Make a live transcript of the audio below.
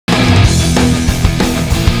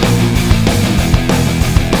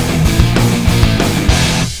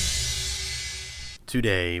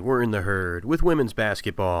Today, we're in the herd with women's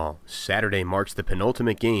basketball. Saturday marks the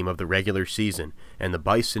penultimate game of the regular season, and the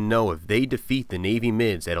Bison know if they defeat the Navy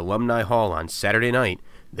Mids at Alumni Hall on Saturday night,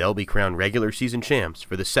 they'll be crowned regular season champs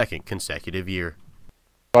for the second consecutive year.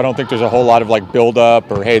 I don't think there's a whole lot of build-up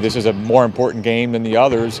or, hey, this is a more important game than the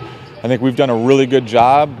others. I think we've done a really good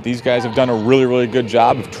job. These guys have done a really good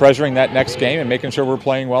job of treasuring that next game and making sure we're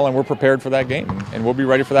playing well and we're prepared for that game, and we'll be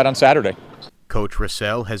ready for that on Saturday. Coach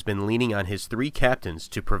Russell has been leaning on his three captains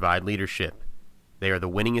to provide leadership. They are the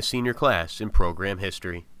winningest senior class in program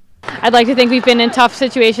history. I'd like to think we've been in tough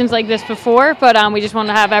situations like this before, but we just want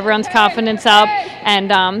to have everyone's confidence up.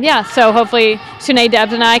 And yeah, so hopefully Sinead,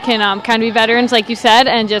 Debs, and I can kind of be veterans, like you said,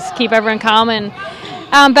 and just keep everyone calm and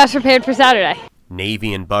best prepared for Saturday.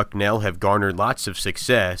 Navy and Bucknell have garnered lots of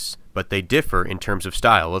success, but they differ in terms of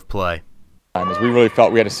style of play. We really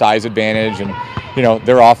felt we had a size advantage, and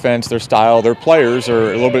their offense, their style, their players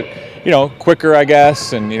are a little bit quicker, I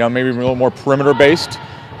guess, and maybe a little more perimeter based.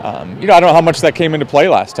 I don't know how much that came into play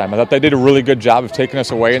last time. I thought they did a really good job of taking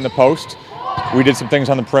us away in the post. We did some things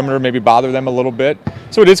on the perimeter, maybe bother them a little bit.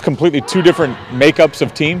 So it is completely two different makeups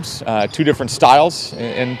of teams, two different styles,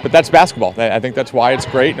 but that's basketball. I think that's why it's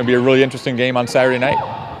great, and it'll be a really interesting game on Saturday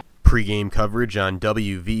night. Pre-game coverage on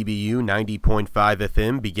WVBU 90.5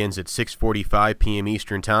 FM begins at 6:45 p.m.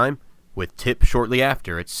 Eastern Time, with tip shortly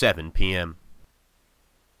after at 7 p.m.